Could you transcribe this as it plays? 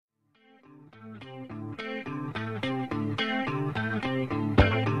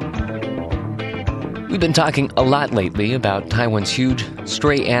We've been talking a lot lately about Taiwan's huge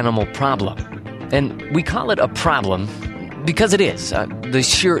stray animal problem. And we call it a problem because it is. The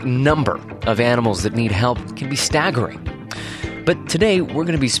sheer number of animals that need help can be staggering. But today, we're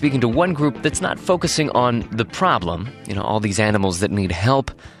going to be speaking to one group that's not focusing on the problem, all these animals that need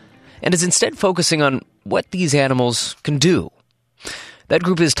help, and is instead focusing on what these animals can do. That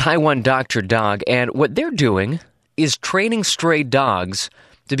group is Taiwan Dr. Dog, and what they're doing is training stray dogs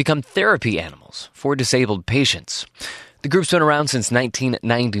to become therapy animals for disabled patients. The group's been around since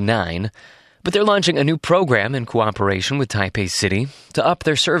 1999, but they're launching a new program in cooperation with Taipei City to up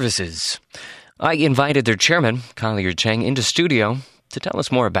their services. I invited their chairman, Collier Cheng, into studio to tell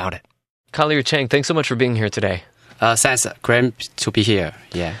us more about it. Collier Cheng, thanks so much for being here today. Thanks. Great to be here.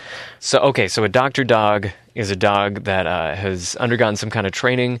 Yeah. So a Dr. Dog is a dog that has undergone some kind of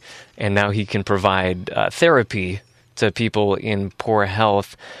training, and now he can provide therapy to people in poor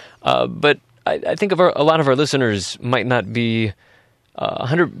health. But I think a lot of our listeners might not be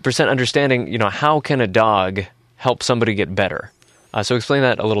 100% understanding, how can a dog help somebody get better? So explain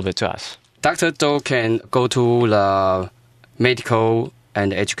that a little bit to us. Dr. Dog can go to the medical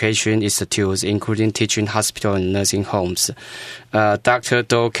and education institutes, including teaching hospital and nursing homes. Dr.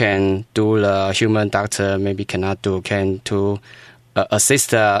 Dog can do the human doctor maybe cannot do, can to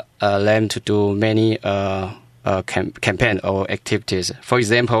assist them to do many campaign or activities. For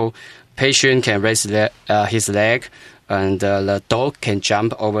example, patient can raise his leg, and the dog can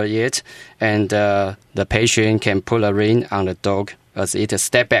jump over it, and the patient can put a ring on the dog as it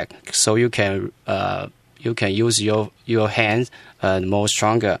step back, so you can use your hands more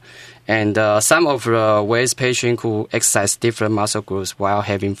stronger. And some of the ways patient could exercise different muscle groups while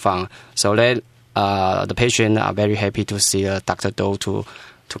having fun. So that the patient are very happy to see a Dr. Dog to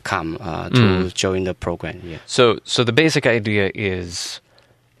come to join the program. Yeah. So the basic idea is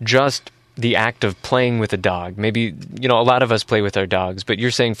just the act of playing with a dog. Maybe, a lot of us play with our dogs, but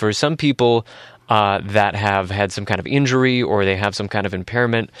you're saying for some people that have had some kind of injury or they have some kind of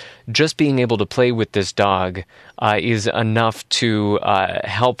impairment, just being able to play with this dog is enough to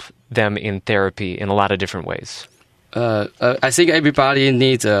help them in therapy in a lot of different ways. I think everybody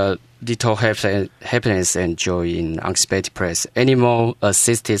needs a little happiness and joy in unexpected place.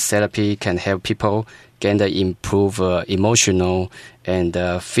 Animal-assisted therapy can help people improve emotional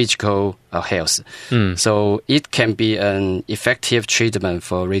and physical health. So it can be an effective treatment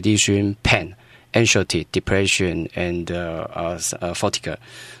for reducing pain, anxiety, depression, and fatigue.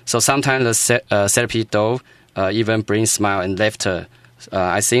 So sometimes the therapy dog even brings smile and laughter.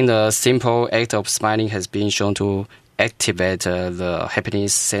 I think the simple act of smiling has been shown to activate the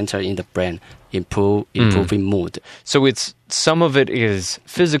happiness center in the brain, improving mood. So some of it is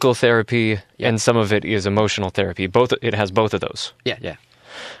physical therapy, and some of it is emotional therapy. It has both of those. Yeah.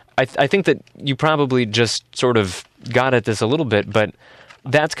 I think that you probably just sort of got at this a little bit, but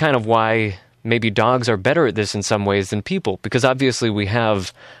that's kind of why maybe dogs are better at this in some ways than people, because obviously we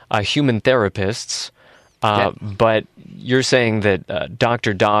have human therapists, but you're saying that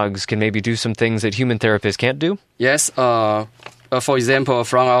Dr. Dogs can maybe do some things that human therapists can't do? Yes. For example,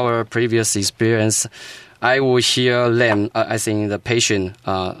 from our previous experience, I will hear them. I think the patient,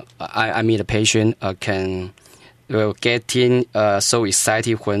 I mean the patient will getting so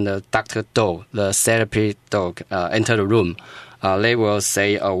excited when the Dr. Dog, the therapy dog, enter the room. They will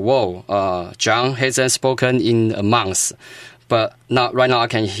say, "Whoa, John hasn't spoken in a month." But right now I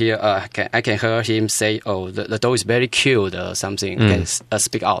can hear him say, "Oh, the dog is very cute," or something. Can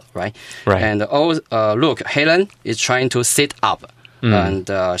speak out, right? Right. And look, Helen is trying to sit up, and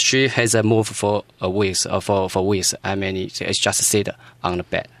she hasn't moved for weeks. For weeks, I mean, it's just sit on the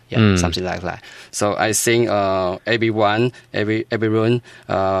bed, something like that. So I think everyone, we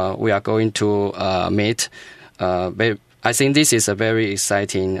are going to meet. I think this is a very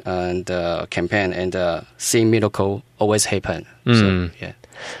exciting campaign, and seeing miracle always happen. So, yeah.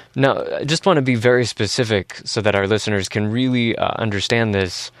 Now, I just want to be very specific so that our listeners can really understand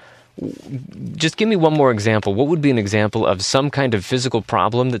this. Just give me one more example. What would be an example of some kind of physical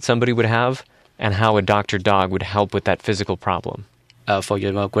problem that somebody would have, and how a Dr. Dog would help with that physical problem? For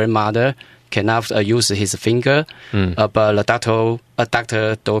your grandmother cannot use his finger, but a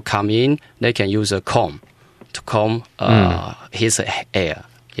doctor Dog come in, they can use a comb to comb his hair.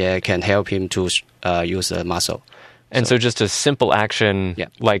 Yeah, can help him to use the muscle. And so just a simple action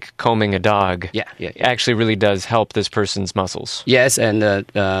like combing a dog actually really does help this person's muscles. Yes, and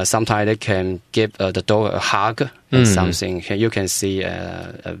sometimes they can give the dog a hug and something. You can see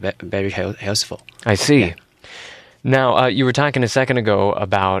very healthful. I see. Yeah. Now, you were talking a second ago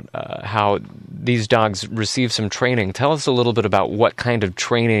about how these dogs receive some training. Tell us a little bit about what kind of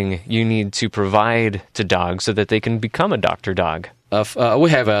training you need to provide to dogs so that they can become a doctor dog. We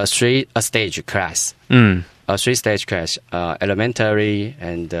have a three-stage class. A three-stage class, elementary,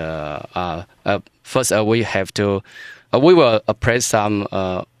 and first we have to. We will appraise some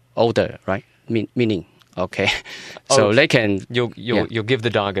order, right? Meaning, okay. So they can. You'll give the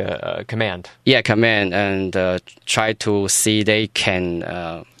dog a command. Yeah, command, and try to see they can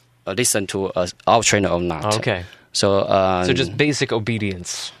listen to our trainer or not. Okay. So just basic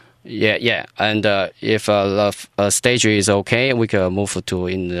obedience. Yeah, and if the stage is okay, we can move to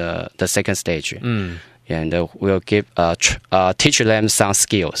in the second stage, and we'll give teach them some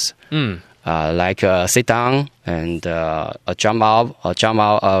skills, like sit down and jump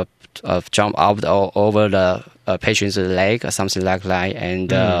out over the patient's leg or something like that,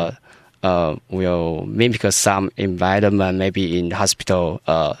 and we'll mimic some environment, maybe in hospital.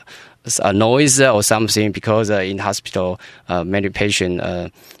 A noise or something, because in hospital many patients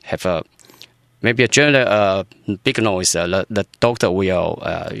have maybe a general big noise. The doctor will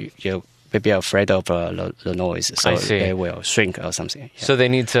maybe afraid of the noise, so they will shrink or something. Yeah. So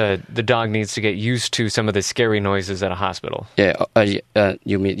the dog needs to get used to some of the scary noises at a hospital. Yeah,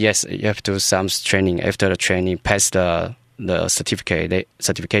 you mean yes? You have to do some training. After the training, pass the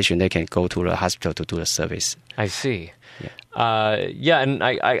certification, they can go to the hospital to do the service. I see. And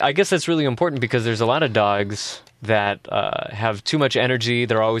I guess that's really important, because there's a lot of dogs that have too much energy.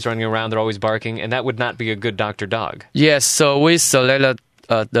 They're always running around. They're always barking, and that would not be a good doctor dog. Yes, so we selected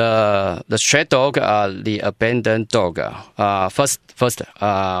the stray dog, the abandoned dog. First,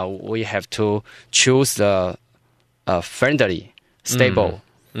 we have to choose the friendly, stable.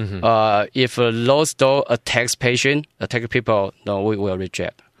 If a lost dog attacks people, no, we will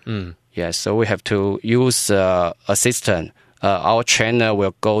reject. Yes, so we have to use assistant. Our trainer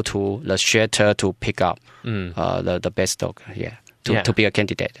will go to the shelter to pick up the best dog. To be a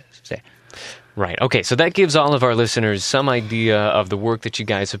candidate. Right. Okay. So that gives all of our listeners some idea of the work that you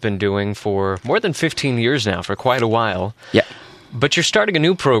guys have been doing for more than 15 years now, for quite a while. Yeah. But you're starting a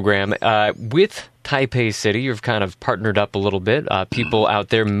new program with Taipei City. You've kind of partnered up a little bit. People out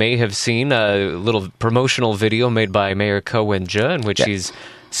there may have seen a little promotional video made by Mayor Ko Wen-je, in which he's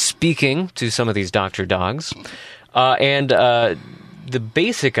speaking to some of these doctor dogs. And the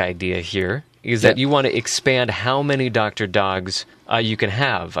basic idea here is that you want to expand how many doctor dogs you can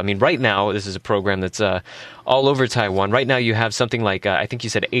have. I mean, right now, this is a program that's all over Taiwan. Right now, you have something like, I think you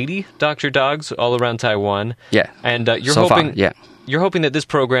said 80 doctor dogs all around Taiwan. Yeah. And you're hoping that this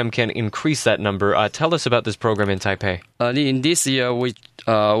program can increase that number. Tell us about this program in Taipei. In this year, we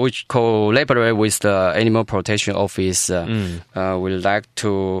collaborate with the Animal Protection Office. We like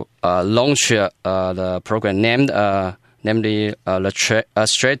to launch the program namely the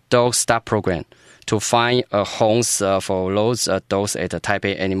Stray Dog Start Program, to find homes for those dogs at the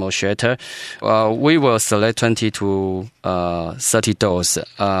Taipei Animal Shelter. We will select 20 to 30 dogs.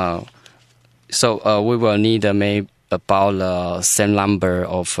 So we will need maybe about the same number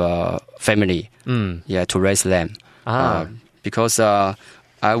of family to raise them. Because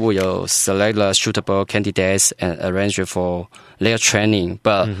I will select the suitable candidates and arrange for their training,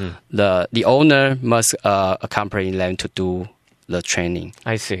 but the owner must accompany them to do the training.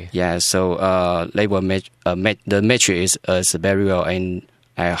 I see. Yeah, so they will the match is very well, and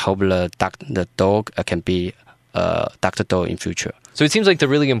I hope the dog can be doctor dog in future. So it seems like the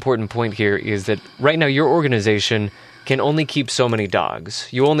really important point here is that right now your organization can only keep so many dogs.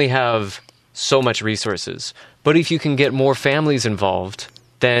 You only have so much resources. But if you can get more families involved,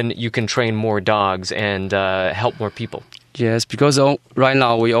 then you can train more dogs and help more people. Yes, because right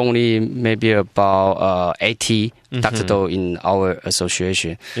now we only maybe about 80 doctor dog in our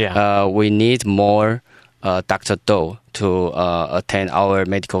association. Yeah. We need more doctor dog to attend our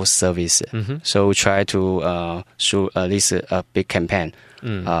medical service. So we try to through this big campaign.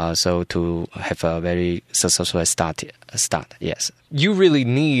 So to have a very successful start. Yes. You really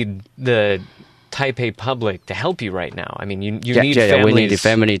need the Taipei public to help you right now. I mean, you need families. We need the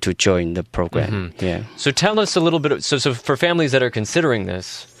family to join the program. Yeah. So tell us a little bit. So for families that are considering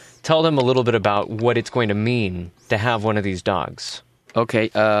this, tell them a little bit about what it's going to mean to have one of these dogs. Okay.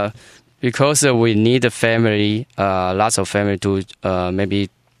 Because we need a family, lots of family to maybe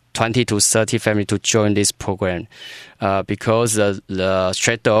 20 to 30 family to join this program. Because the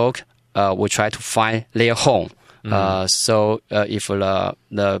stray dog will try to find their home. So if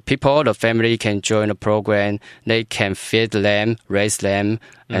the people, the family can join the program, they can feed them, raise them,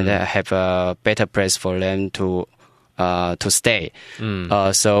 and have a better place for them to stay.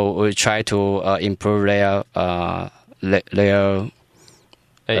 So we try to improve their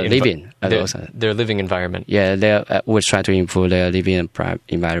living. Their living environment. Yeah, we're trying to improve their living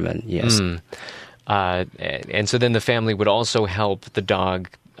environment. Yes. And so then the family would also help the dog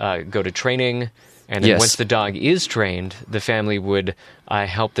go to training. And then once the dog is trained, the family would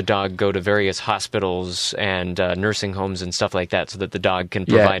help the dog go to various hospitals and nursing homes and stuff like that so that the dog can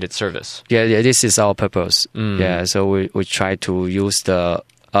provide its service. Yeah, this is our purpose. Yeah, so we try to use the...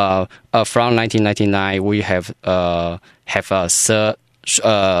 from 1999, we have a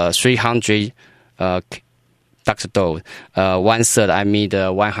 300 Dr. dog. One third,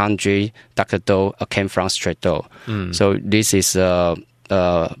 100 Dr. dog came from stray dog. So this is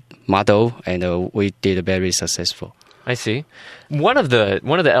model, and we did very successful. I see. One of the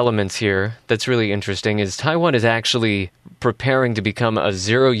elements here that's really interesting is Taiwan is actually preparing to become a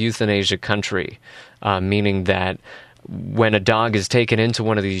zero euthanasia country, meaning that when a dog is taken into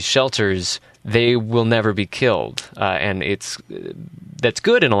one of these shelters, they will never be killed, and that's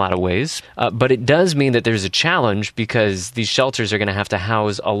good in a lot of ways. But it does mean that there's a challenge because these shelters are going to have to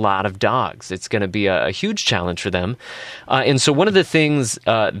house a lot of dogs. It's going to be a huge challenge for them. And so one of the things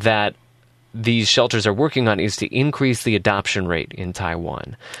that these shelters are working on is to increase the adoption rate in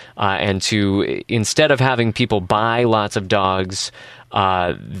Taiwan, and to, instead of having people buy lots of dogs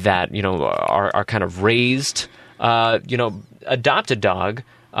that are kind of raised, adopt a dog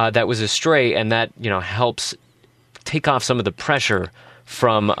that was a stray, and that helps take off some of the pressure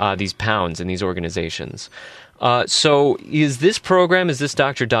from these pounds and these organizations. So is this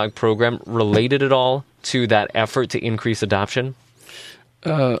Dr. Dog program related at all to that effort to increase adoption?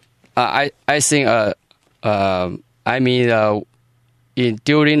 I think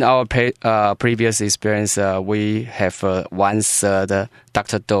during our previous experience, we have 1/3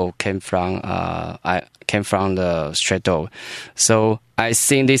 Dr. dog came from the stray dog. So I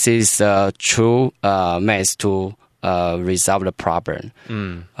think this is a true means to resolve the problem.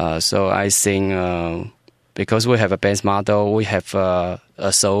 So I think because we have a base model, we have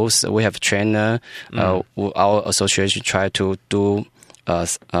souls, we have trainer. Our association try to do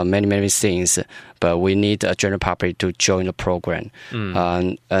many things, but we need a general public to join the program.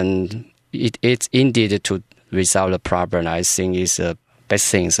 And it's indeed to resolve the problem. I think is the best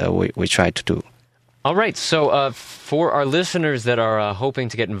things we try to do. All right. So for our listeners that are hoping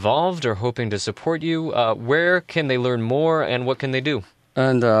to get involved or hoping to support you, where can they learn more and what can they do?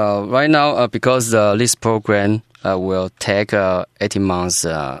 And right now, because this program will take 18 months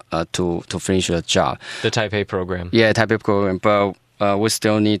to finish the job. The Taipei program. Yeah, Taipei program. But we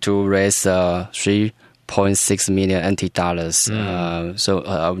still need to raise 3.6 million NT dollars. So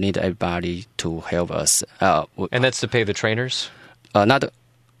I need everybody to help us. And that's to pay the trainers? Not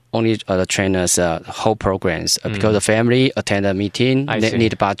only the trainers, whole programs. Because the family attend a meeting,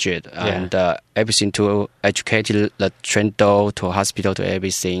 need budget, and everything to educate the trained dog to hospital to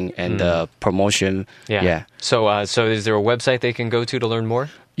everything, and promotion. Yeah. So is there a website they can go to learn more?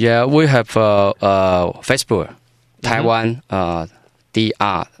 Yeah, we have Facebook, Taiwan Dr.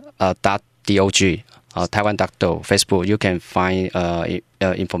 Taiwan Dr. Facebook. You can find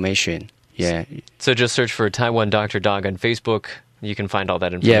information. Yeah. So just search for Taiwan Dr. Dog on Facebook. You can find all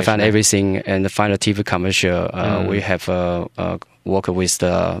that information. Yeah, find everything and find a TV commercial. We have work with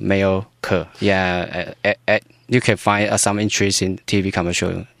the mail care. Yeah, you can find some interest in TV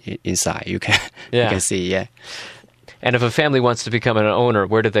commercial inside. You can see. Yeah. And if a family wants to become an owner,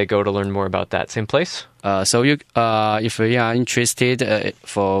 where do they go to learn more about that? Same place? So you, if you are interested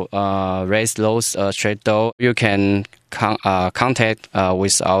for raise those stray dog, you can contact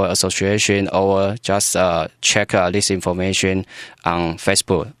with our association or just check this information on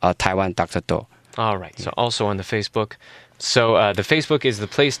Facebook, Taiwan Dr. Dog. All right. So also on the Facebook. So the Facebook is the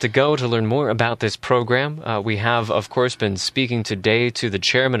place to go to learn more about this program. We have, of course, been speaking today to the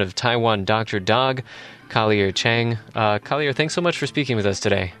chairman of Taiwan Dr. Dog, Collier Chang. Collier, thanks so much for speaking with us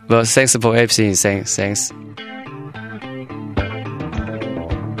today. Well, thanks for everything. Thanks.